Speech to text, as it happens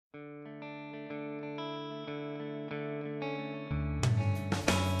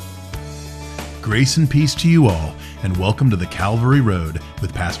Grace and peace to you all, and welcome to the Calvary Road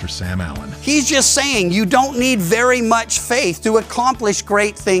with Pastor Sam Allen. He's just saying you don't need very much faith to accomplish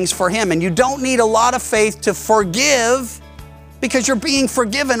great things for Him, and you don't need a lot of faith to forgive because you're being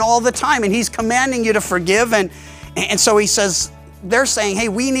forgiven all the time, and He's commanding you to forgive, and so He says, they're saying, hey,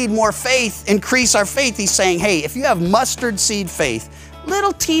 we need more faith, increase our faith. He's saying, hey, if you have mustard seed faith,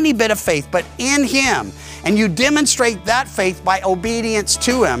 little teeny bit of faith, but in Him, and you demonstrate that faith by obedience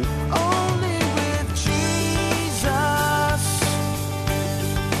to Him.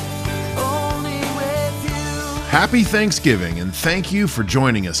 Happy Thanksgiving, and thank you for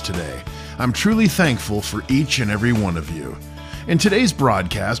joining us today. I'm truly thankful for each and every one of you. In today's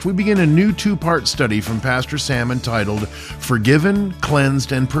broadcast, we begin a new two-part study from Pastor Sam entitled Forgiven,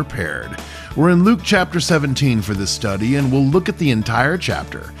 Cleansed, and Prepared. We're in Luke chapter 17 for this study, and we'll look at the entire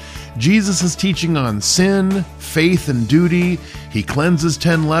chapter. Jesus is teaching on sin, faith, and duty. He cleanses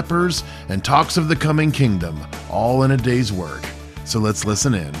 10 lepers and talks of the coming kingdom, all in a day's work. So let's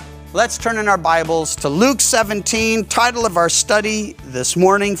listen in. Let's turn in our Bibles to Luke 17, title of our study this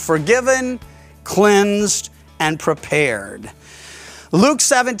morning, Forgiven, Cleansed, and Prepared. Luke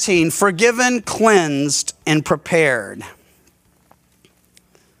 17, Forgiven, Cleansed, and Prepared.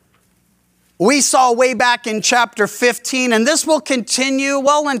 We saw way back in chapter 15, and this will continue,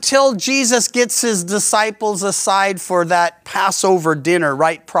 well, until Jesus gets His disciples aside for that Passover dinner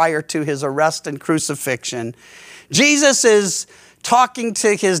right prior to His arrest and crucifixion. Jesus is talking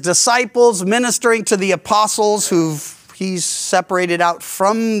to His disciples, ministering to the apostles who He's separated out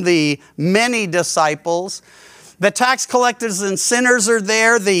from the many disciples. The tax collectors and sinners are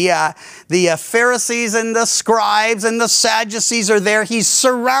there. The Pharisees and the scribes and the Sadducees are there. He's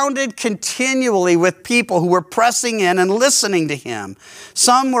surrounded continually with people who were pressing in and listening to Him.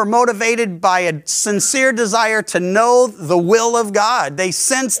 Some were motivated by a sincere desire to know the will of God. They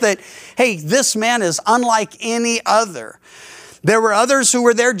sensed that, hey, this man is unlike any other. There were others who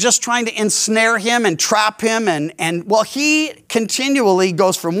were there just trying to ensnare Him and trap Him. And well, He continually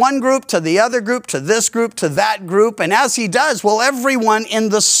goes from one group to the other group, to this group, to that group. And as He does, well, everyone in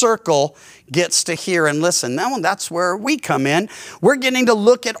the circle gets to hear and listen. Now, that's where we come in. We're getting to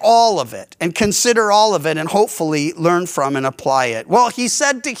look at all of it and consider all of it and hopefully learn from and apply it. Well, He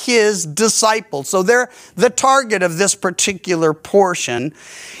said to His disciples, so they're the target of this particular portion,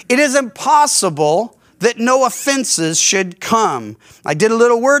 it is impossible that no offenses should come. I did a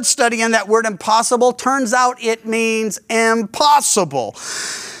little word study on that word impossible. Turns out it means impossible.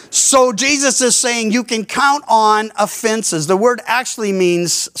 So Jesus is saying you can count on offenses. The word actually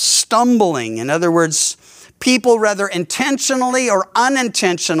means stumbling. In other words, people rather intentionally or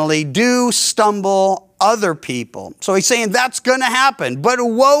unintentionally do stumble other people. So He's saying that's going to happen. But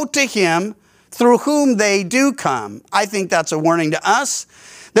woe to him through whom they do come. I think that's a warning to us,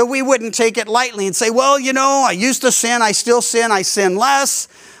 that we wouldn't take it lightly and say, well, you know, I used to sin, I still sin, I sin less.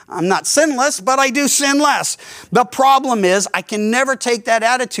 I'm not sinless, but I do sin less. The problem is I can never take that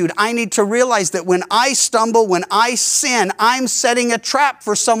attitude. I need to realize that when I stumble, when I sin, I'm setting a trap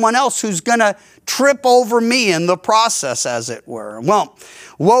for someone else who's going to trip over me in the process, as it were. Well,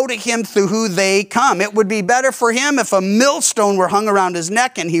 woe to him through who they come. It would be better for him if a millstone were hung around his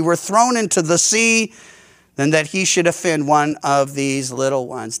neck and he were thrown into the sea than that he should offend one of these little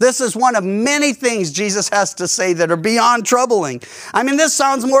ones. This is one of many things Jesus has to say that are beyond troubling. I mean, this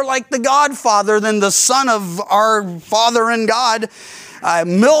sounds more like the Godfather than the Son of our Father and God. A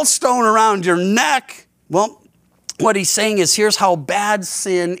millstone around your neck. Well, what He's saying is, here's how bad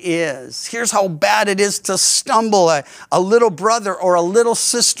sin is. Here's how bad it is to stumble a little brother or a little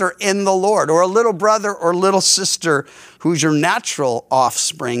sister in the Lord, or a little brother or little sister who's your natural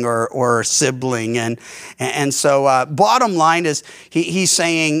offspring or sibling. And so bottom line is, he's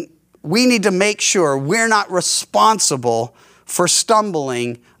saying we need to make sure we're not responsible for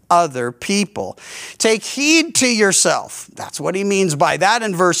stumbling other people. Take heed to yourself. That's what He means by that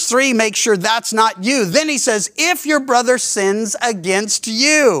in verse 3. Make sure that's not you. Then He says, if your brother sins against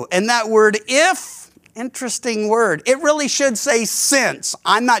you. And that word if, interesting word. It really should say since.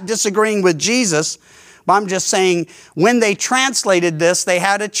 I'm not disagreeing with Jesus, but I'm just saying when they translated this, they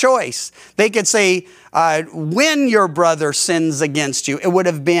had a choice. They could say, when your brother sins against you. It would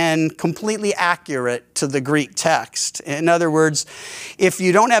have been completely accurate to the Greek text. In other words, if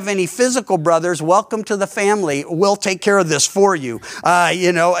you don't have any physical brothers, welcome to the family. We'll take care of this for you.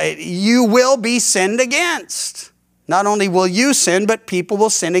 You will be sinned against. Not only will you sin, but people will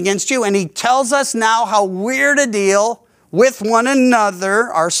sin against you. And He tells us now how we're to deal with one another,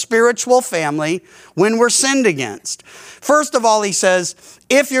 our spiritual family, when we're sinned against. First of all, He says,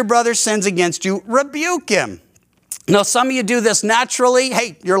 if your brother sins against you, rebuke him. Now, some of you do this naturally.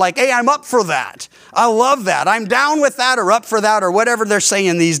 Hey, you're like, hey, I'm up for that. I love that. I'm down with that or up for that or whatever they're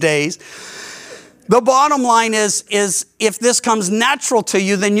saying these days. The bottom line is if this comes natural to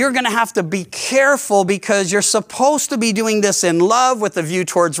you, then you're going to have to be careful because you're supposed to be doing this in love with a view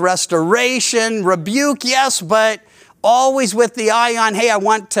towards restoration, rebuke, yes, but always with the eye on, hey, I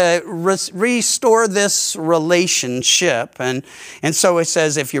want to restore this relationship. And so it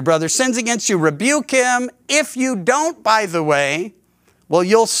says, if your brother sins against you, rebuke him. If you don't, by the way, well,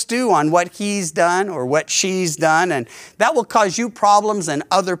 you'll stew on what he's done or what she's done, and that will cause you problems and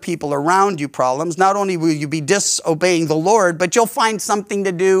other people around you problems. Not only will you be disobeying the Lord, but you'll find something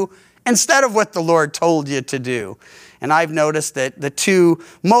to do instead of what the Lord told you to do. And I've noticed that the two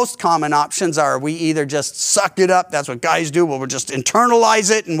most common options are we either just suck it up, that's what guys do, we'll just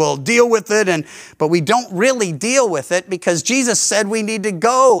internalize it and we'll deal with it, but we don't really deal with it because Jesus said we need to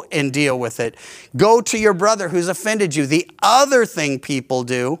go and deal with it. Go to your brother who's offended you. The other thing people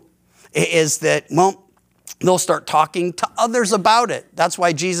do is that, well, they'll start talking to others about it. That's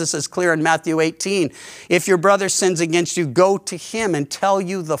why Jesus is clear in Matthew 18. If your brother sins against you, go to him and tell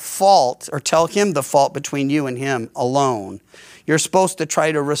him the fault between you and him alone. You're supposed to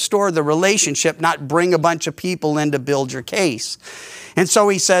try to restore the relationship, not bring a bunch of people in to build your case. And so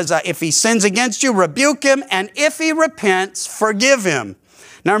he says, if he sins against you, rebuke him, and if he repents, forgive him.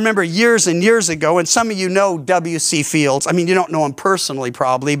 Now, I remember years and years ago, and some of you know W.C. Fields. I mean, you don't know him personally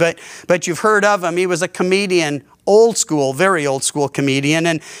probably, but you've heard of him. He was a comedian, old school, very old school comedian.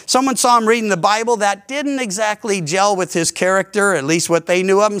 And someone saw him reading the Bible that didn't exactly gel with his character, at least what they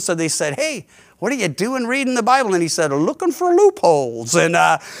knew of him. So they said, hey, what are you doing reading the Bible? And he said, looking for loopholes.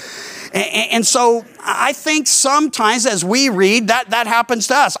 And so I think sometimes as we read, that happens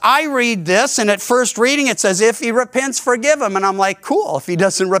to us. I read this, and at first reading it says, if he repents, forgive him. And I'm like, cool, if he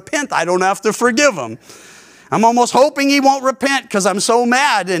doesn't repent, I don't have to forgive him. I'm almost hoping he won't repent because I'm so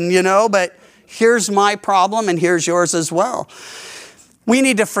mad, but here's my problem, and here's yours as well. We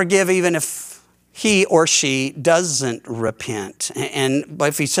need to forgive even if he or she doesn't repent. But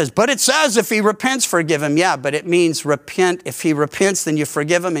if he says, but it says if he repents, forgive him. Yeah, but it means repent. If he repents, then you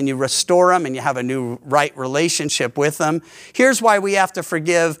forgive him and you restore him and you have a new right relationship with him. Here's why we have to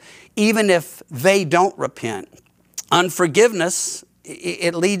forgive even if they don't repent. Unforgiveness,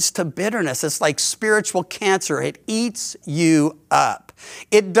 it leads to bitterness. It's like spiritual cancer. It eats you up.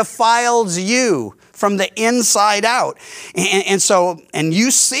 It defiles you from the inside out. And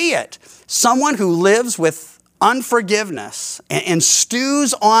you see it. Someone who lives with unforgiveness and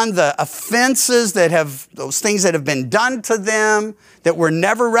stews on the offenses those things that have been done to them, that were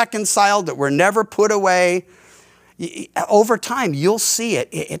never reconciled, that were never put away, over time you'll see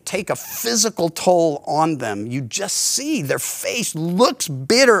it take a physical toll on them. You just see their face looks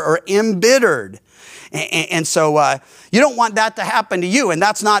bitter or embittered. And so you don't want that to happen to you. And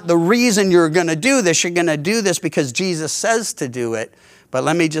that's not the reason you're going to do this. You're going to do this because Jesus says to do it. But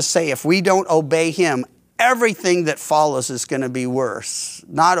let me just say, if we don't obey him, everything that follows is going to be worse.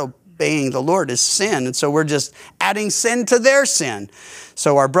 Not obeying the Lord is sin. And so we're just adding sin to their sin.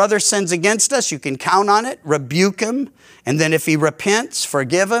 So our brother sins against us. You can count on it. Rebuke him. And then if he repents,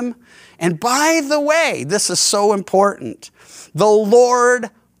 forgive him. And by the way, this is so important. The Lord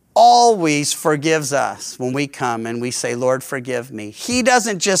always forgives us when we come and we say, Lord, forgive me. He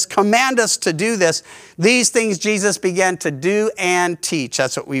doesn't just command us to do this. These things Jesus began to do and teach.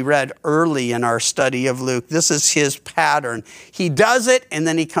 That's what we read early in our study of Luke. This is his pattern. He does it and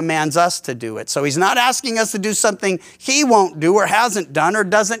then he commands us to do it. So he's not asking us to do something he won't do or hasn't done or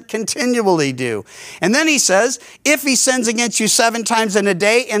doesn't continually do. And then he says, if he sins against you 7 times in a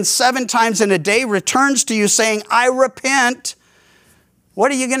day and 7 times in a day returns to you saying, I repent, what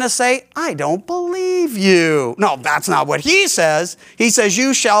are you going to say? I don't believe you. No, that's not what he says. He says,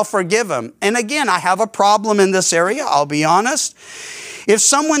 you shall forgive him. And again, I have a problem in this area, I'll be honest. If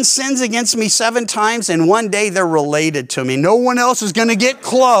someone sins against me 7 times and one day they're related to me, no one else is going to get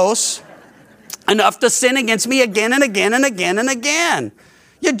close enough to sin against me again and again and again and again.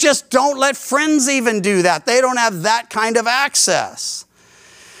 You just don't let friends even do that. They don't have that kind of access.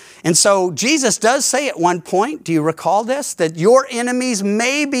 And so Jesus does say at one point, do you recall this? That your enemies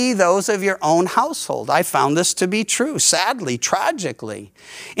may be those of your own household. I found this to be true, sadly, tragically.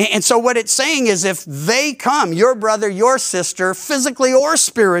 And so what it's saying is if they come, your brother, your sister, physically or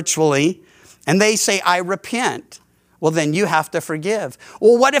spiritually, and they say, I repent, well, then you have to forgive.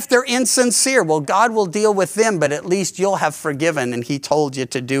 Well, what if they're insincere? Well, God will deal with them, but at least you'll have forgiven, and he told you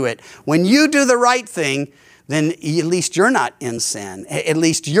to do it. When you do the right thing, then at least you're not in sin. At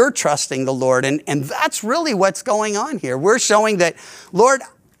least you're trusting the Lord. And that's really what's going on here. We're showing that, Lord,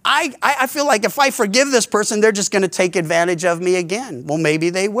 I feel like if I forgive this person, they're just going to take advantage of me again. Well, maybe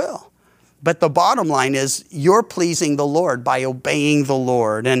they will. But the bottom line is you're pleasing the Lord by obeying the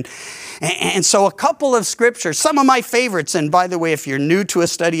Lord. And so a couple of scriptures, some of my favorites, and by the way, if you're new to a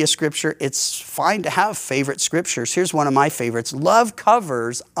study of scripture, it's fine to have favorite scriptures. Here's one of my favorites. Love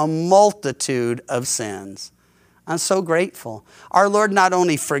covers a multitude of sins. I'm so grateful. Our Lord not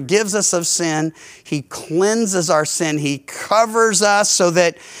only forgives us of sin, He cleanses our sin. He covers us so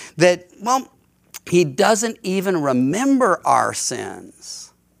that He doesn't even remember our sins.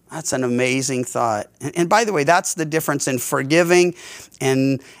 That's an amazing thought. And by the way, that's the difference in forgiving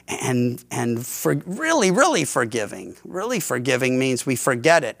and really forgiving. Really forgiving means we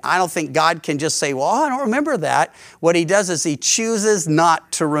forget it. I don't think God can just say, well, I don't remember that. What He does is He chooses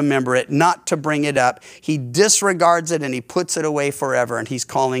not to remember it, not to bring it up. He disregards it and He puts it away forever. And He's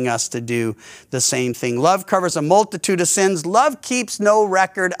calling us to do the same thing. Love covers a multitude of sins. Love keeps no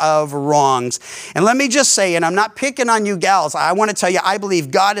record of wrongs. And let me just say, and I'm not picking on you gals, I want to tell you, I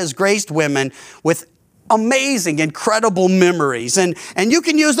believe God has graced women with amazing, incredible memories. And you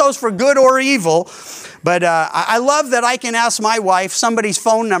can use those for good or evil. But I love that I can ask my wife somebody's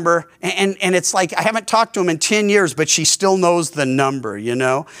phone number, and it's like I haven't talked to him in 10 years, but she still knows the number, you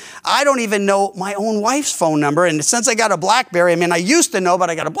know. I don't even know my own wife's phone number. And since I got a BlackBerry, I mean, I used to know, but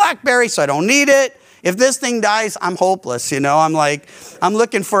I got a BlackBerry, so I don't need it. If this thing dies, I'm hopeless, you know. I'm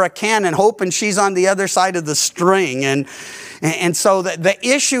looking for a cannon, hoping she's on the other side of the string. And so the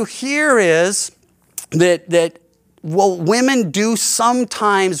issue here is that women do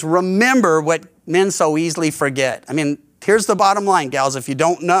sometimes remember what men so easily forget. I mean, here's the bottom line, gals, if you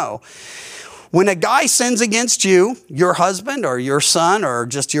don't know. When a guy sins against you, your husband or your son or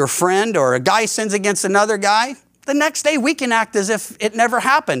just your friend, or a guy sins against another guy, the next day we can act as if it never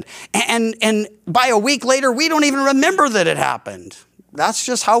happened. And by a week later, we don't even remember that it happened. That's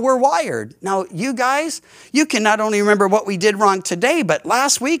just how we're wired. Now, you guys, you can not only remember what we did wrong today, but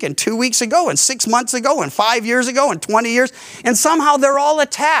last week and 2 weeks ago and 6 months ago and 5 years ago and 20 years, and somehow they're all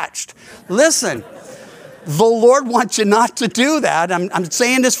attached. Listen, the Lord wants you not to do that. I'm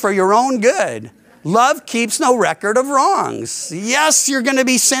saying this for your own good. Love keeps no record of wrongs. Yes, you're going to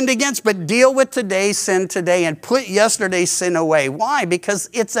be sinned against, but deal with today's sin today and put yesterday's sin away. Why? Because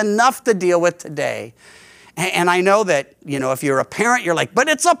it's enough to deal with today. And I know that, you know, if you're a parent, you're like, but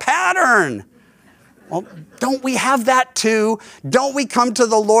it's a pattern. Well, don't we have that too? Don't we come to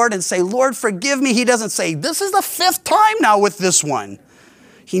the Lord and say, Lord, forgive me? He doesn't say, this is the 5th time now with this one.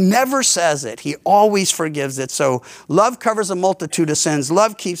 He never says it. He always forgives it. So love covers a multitude of sins.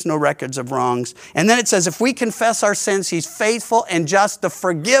 Love keeps no records of wrongs. And then it says, if we confess our sins, He's faithful and just to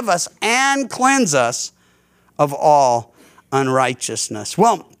forgive us and cleanse us of all unrighteousness.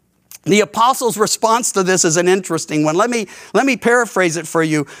 Well, the apostles' response to this is an interesting one. Let me paraphrase it for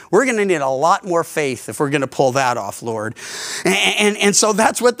you. We're going to need a lot more faith if we're going to pull that off, Lord. And so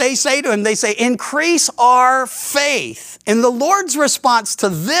that's what they say to Him. They say, increase our faith. And the Lord's response to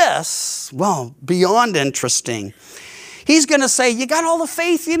this, well, beyond interesting. He's going to say, you got all the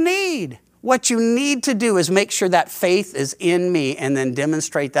faith you need. What you need to do is make sure that faith is in me and then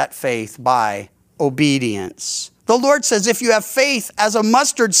demonstrate that faith by obedience. The Lord says, if you have faith as a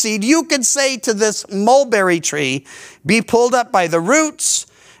mustard seed, you could say to this mulberry tree, be pulled up by the roots,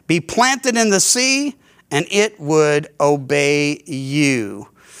 be planted in the sea, and it would obey you.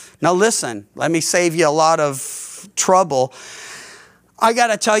 Now listen, let me save you a lot of trouble. I got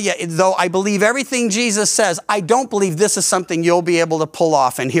to tell you, though I believe everything Jesus says, I don't believe this is something you'll be able to pull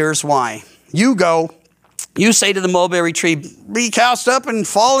off, and here's why. You say to the mulberry tree, be cast up and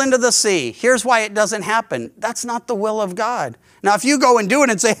fall into the sea. Here's why it doesn't happen. That's not the will of God. Now, if you go and do it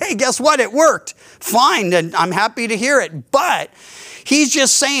and say, hey, guess what? It worked. Fine, and I'm happy to hear it. But He's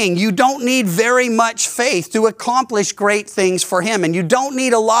just saying you don't need very much faith to accomplish great things for Him. And you don't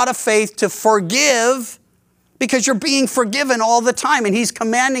need a lot of faith to forgive because you're being forgiven all the time. And He's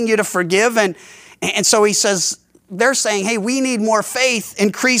commanding you to forgive. And so He says, they're saying, hey, we need more faith,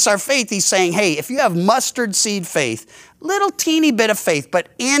 increase our faith. He's saying, hey, if you have mustard seed faith, little teeny bit of faith, but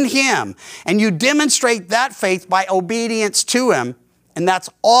in Him, and you demonstrate that faith by obedience to Him, and that's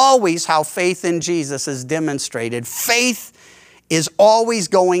always how faith in Jesus is demonstrated. Faith is always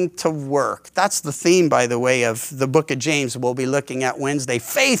going to work. That's the theme, by the way, of the book of James we'll be looking at Wednesday.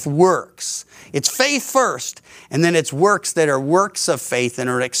 Faith works. It's faith first, and then it's works that are works of faith and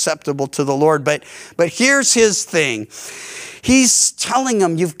are acceptable to the Lord. But here's His thing. He's telling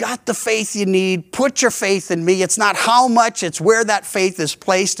them, you've got the faith you need. Put your faith in me. It's not how much, it's where that faith is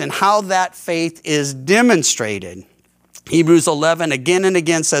placed and how that faith is demonstrated. Hebrews 11 again and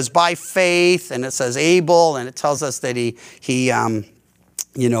again says by faith, and it says Abel, and it tells us that he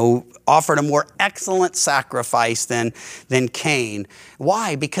offered a more excellent sacrifice than Cain.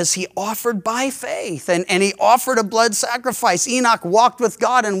 Why? Because he offered by faith, and he offered a blood sacrifice. Enoch walked with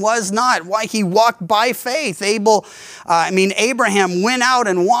God and was not. Why? He walked by faith. Abraham went out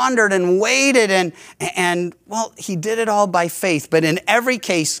and wandered and waited, and he did it all by faith. But in every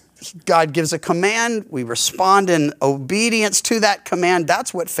case, God gives a command. We respond in obedience to that command.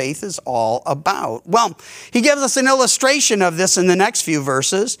 That's what faith is all about. Well, he gives us an illustration of this in the next few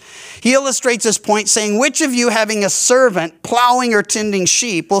verses. He illustrates this point saying, which of you having a servant plowing or tending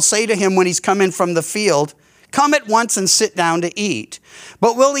sheep will say to him when he's come in from the field, come at once and sit down to eat?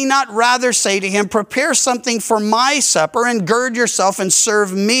 But will he not rather say to him, prepare something for my supper and gird yourself and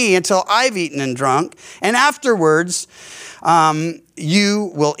serve me until I've eaten and drunk, and afterwards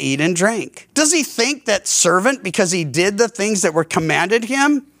you will eat and drink? Does he think that servant because he did the things that were commanded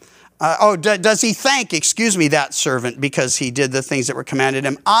him? Does he thank, that servant because he did the things that were commanded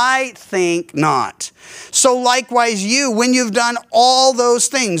him? I think not. So likewise you, when you've done all those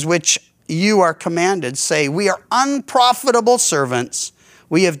things which you are commanded, say, we are unprofitable servants.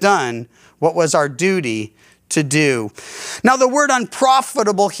 We have done what was our duty to do. Now, the word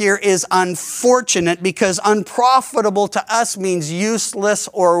unprofitable here is unfortunate, because unprofitable to us means useless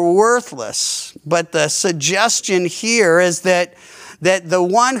or worthless. But the suggestion here is that the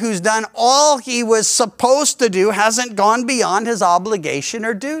one who's done all he was supposed to do hasn't gone beyond his obligation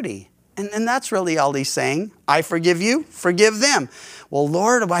or duty. And that's really all he's saying. I forgive you, forgive them. Well,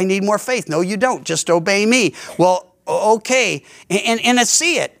 Lord, I need more faith. No, you don't. Just obey me. Well, okay. And I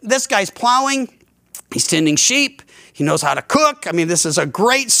see it. This guy's plowing. He's tending sheep. He knows how to cook. This is a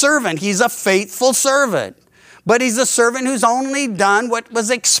great servant. He's a faithful servant. But he's a servant who's only done what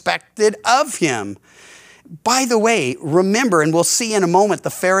was expected of him. By the way, remember, and we'll see in a moment, the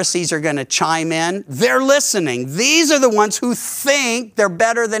Pharisees are going to chime in. They're listening. These are the ones who think they're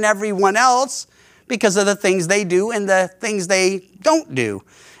better than everyone else because of the things they do and the things they don't do.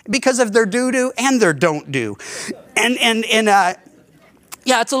 Because of their do and their don't do.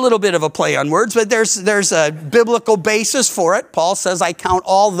 It's a little bit of a play on words, but there's a biblical basis for it. Paul says, I count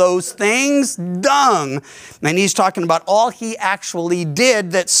all those things dung. And he's talking about all he actually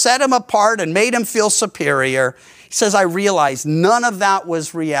did that set him apart and made him feel superior. He says, I realized none of that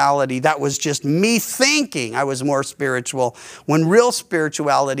was reality. That was just me thinking I was more spiritual, when real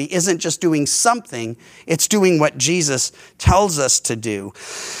spirituality isn't just doing something, it's doing what Jesus tells us to do.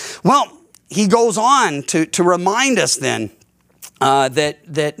 Well, he goes on to remind us then,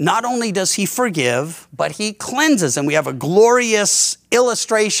 that not only does he forgive, but he cleanses. And we have a glorious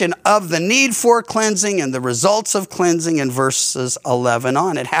illustration of the need for cleansing and the results of cleansing in verses 11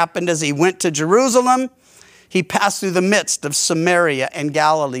 on. It happened as he went to Jerusalem. He passed through the midst of Samaria and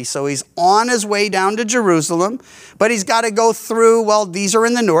Galilee. So he's on his way down to Jerusalem, but he's got to go through, these are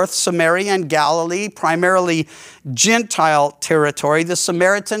in the north, Samaria and Galilee, primarily Gentile territory. The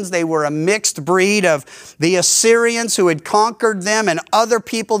Samaritans, they were a mixed breed of the Assyrians who had conquered them and other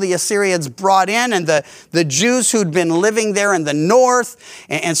people the Assyrians brought in, and the Jews who'd been living there in the north.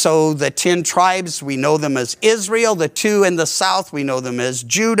 And so the 10 tribes, we know them as Israel. The 2 in the south, we know them as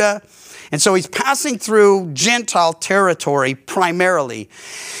Judah. And so he's passing through Gentile territory primarily.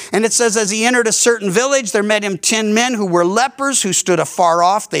 And it says, as he entered a certain village, there met him 10 men who were lepers, who stood afar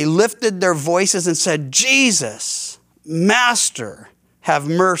off. They lifted their voices and said, Jesus, Master, have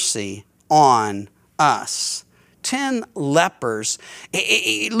mercy on us. 10 lepers.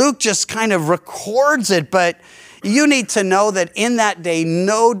 Luke just kind of records it, but you need to know that in that day,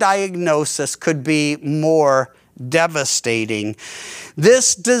 no diagnosis could be more devastating.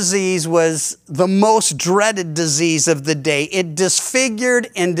 This disease was the most dreaded disease of the day. It disfigured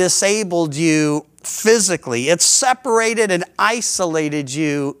and disabled you physically. It separated and isolated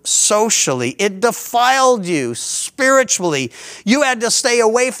you socially. It defiled you spiritually. You had to stay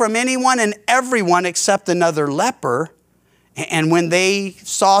away from anyone and everyone except another leper. And when they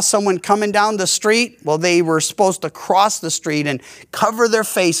saw someone coming down the street, they were supposed to cross the street and cover their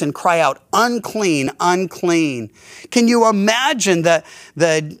face and cry out, unclean, unclean. Can you imagine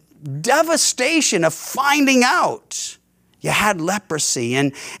the devastation of finding out you had leprosy?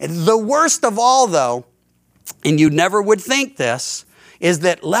 And the worst of all, though, and you never would think this, is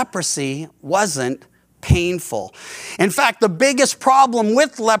that leprosy wasn't painful. In fact, the biggest problem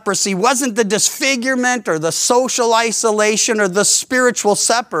with leprosy wasn't the disfigurement or the social isolation or the spiritual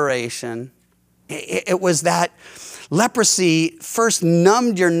separation. It was that leprosy first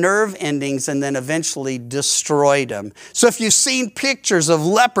numbed your nerve endings and then eventually destroyed them. So if you've seen pictures of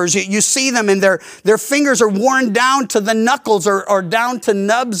lepers, you see them and their fingers are worn down to the knuckles or down to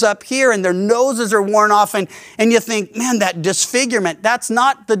nubs up here, and their noses are worn off, and you think, man, that disfigurement, that's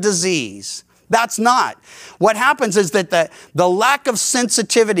not the disease. That's not. What happens is that the lack of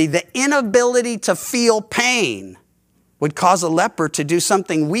sensitivity, the inability to feel pain would cause a leper to do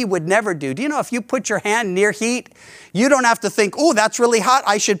something we would never do. Do you know if you put your hand near heat, you don't have to think, oh, that's really hot,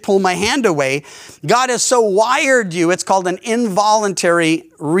 I should pull my hand away. God has so wired you, it's called an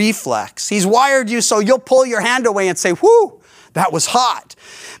involuntary reflex. He's wired you so you'll pull your hand away and say, whoo, that was hot.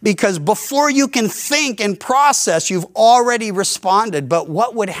 Because before you can think and process, you've already responded. But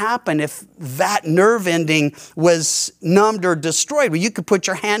what would happen if that nerve ending was numbed or destroyed? Well, you could put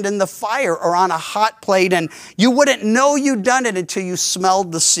your hand in the fire or on a hot plate and you wouldn't know you'd done it until you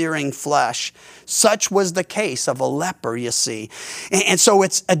smelled the searing flesh. Such was the case of a leper, you see. And so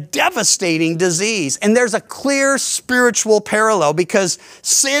it's a devastating disease. And there's a clear spiritual parallel because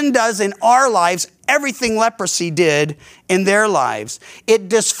sin does in our lives everything leprosy did in their lives. It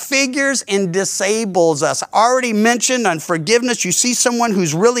disfigures and disables us. I already mentioned unforgiveness. You see someone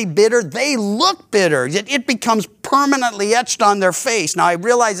who's really bitter, they look bitter. It becomes permanently etched on their face. Now, I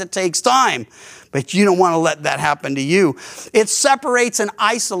realize it takes time, but you don't want to let that happen to you. It separates and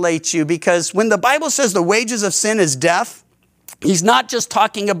isolates you because when the Bible says the wages of sin is death, He's not just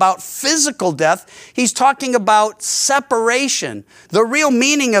talking about physical death, he's talking about separation. The real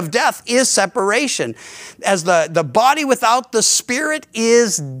meaning of death is separation. As the body without the spirit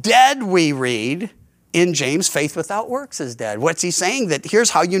is dead, we read in James, faith without works is dead. What's he saying? That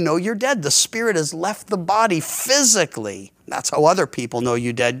here's how you know you're dead. The spirit has left the body physically. That's how other people know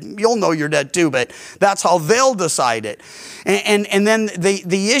you're dead. You'll know you're dead too, but that's how they'll decide it. And then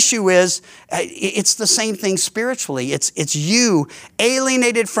the issue is, it's the same thing spiritually. It's you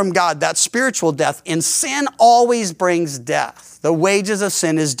alienated from God, that spiritual death. And sin always brings death. The wages of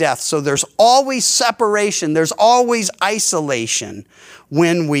sin is death. So there's always separation. There's always isolation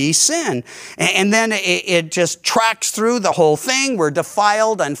when we sin. And then it just tracks through the whole thing. We're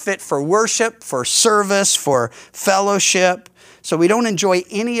defiled, unfit for worship, for service, for fellowship. So we don't enjoy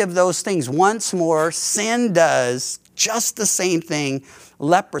any of those things. Once more, sin does just the same thing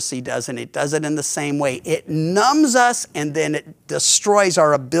leprosy does, and it does it in the same way. It numbs us, and then it destroys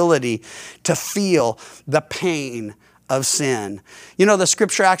our ability to feel the pain of sin. You know, the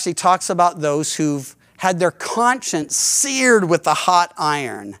scripture actually talks about those who've had their conscience seared with a hot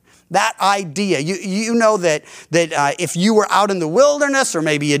iron. That idea, you know that if you were out in the wilderness, or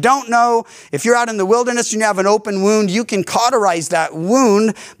maybe you don't know, if you're out in the wilderness and you have an open wound, you can cauterize that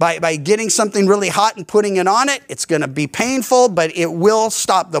wound by getting something really hot and putting it on it. It's going to be painful, but it will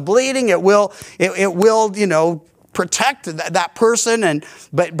stop the bleeding. It will, you know, protect that person.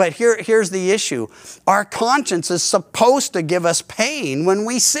 But here's the issue. Our conscience is supposed to give us pain when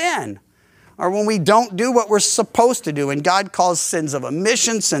we sin, or when we don't do what we're supposed to do. And God calls sins of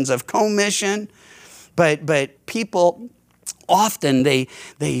omission, sins of commission. But people often, they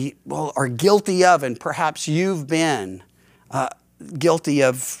are guilty of, and perhaps you've been guilty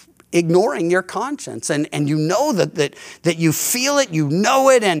of ignoring your conscience. And you know that you feel it, you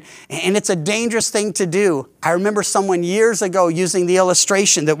know it, and it's a dangerous thing to do. I remember someone years ago using the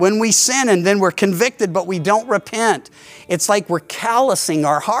illustration that when we sin and then we're convicted but we don't repent, it's like we're callousing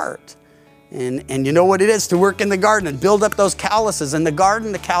our heart. And you know what it is to work in the garden and build up those calluses. In the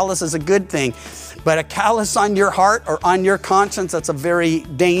garden, the callus is a good thing. But a callus on your heart or on your conscience, that's a very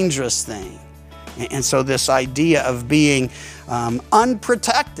dangerous thing. And so this idea of being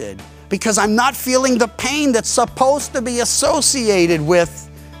unprotected, because I'm not feeling the pain that's supposed to be associated with,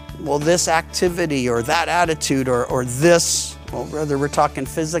 well, this activity or that attitude or this, well, whether we're talking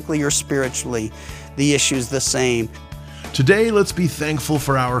physically or spiritually, the issue's the same. Today, let's be thankful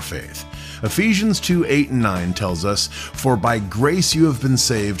for our faith. Ephesians 2:8-9 tells us, "For by grace you have been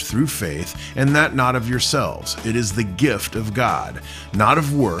saved through faith, and that not of yourselves. It is the gift of God, not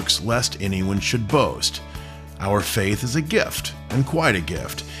of works, lest anyone should boast." Our faith is a gift, and quite a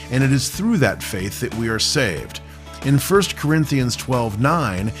gift, and it is through that faith that we are saved. In 1 Corinthians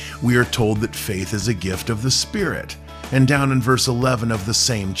 12:9, we are told that faith is a gift of the Spirit. And down in verse 11 of the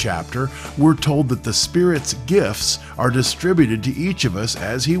same chapter, we're told that the Spirit's gifts are distributed to each of us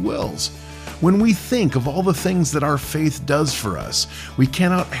as He wills. When we think of all the things that our faith does for us, we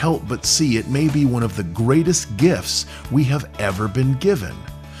cannot help but see it may be one of the greatest gifts we have ever been given.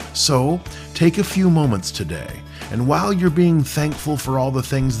 So, take a few moments today, and while you're being thankful for all the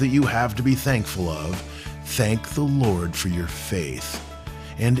things that you have to be thankful of, thank the Lord for your faith.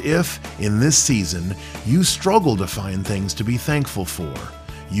 And if, in this season, you struggle to find things to be thankful for,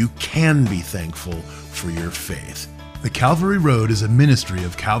 you can be thankful for your faith. The Calvary Road is a ministry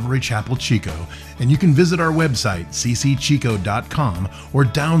of Calvary Chapel Chico, and you can visit our website, ccchico.com, or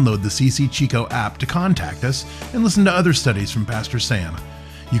download the CC Chico app to contact us and listen to other studies from Pastor Sam.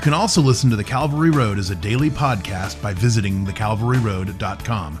 You can also listen to The Calvary Road as a daily podcast by visiting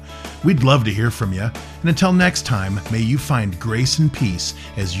thecalvaryroad.com. We'd love to hear from you, and until next time, may you find grace and peace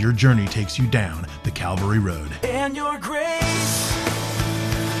as your journey takes you down the Calvary Road. And your grace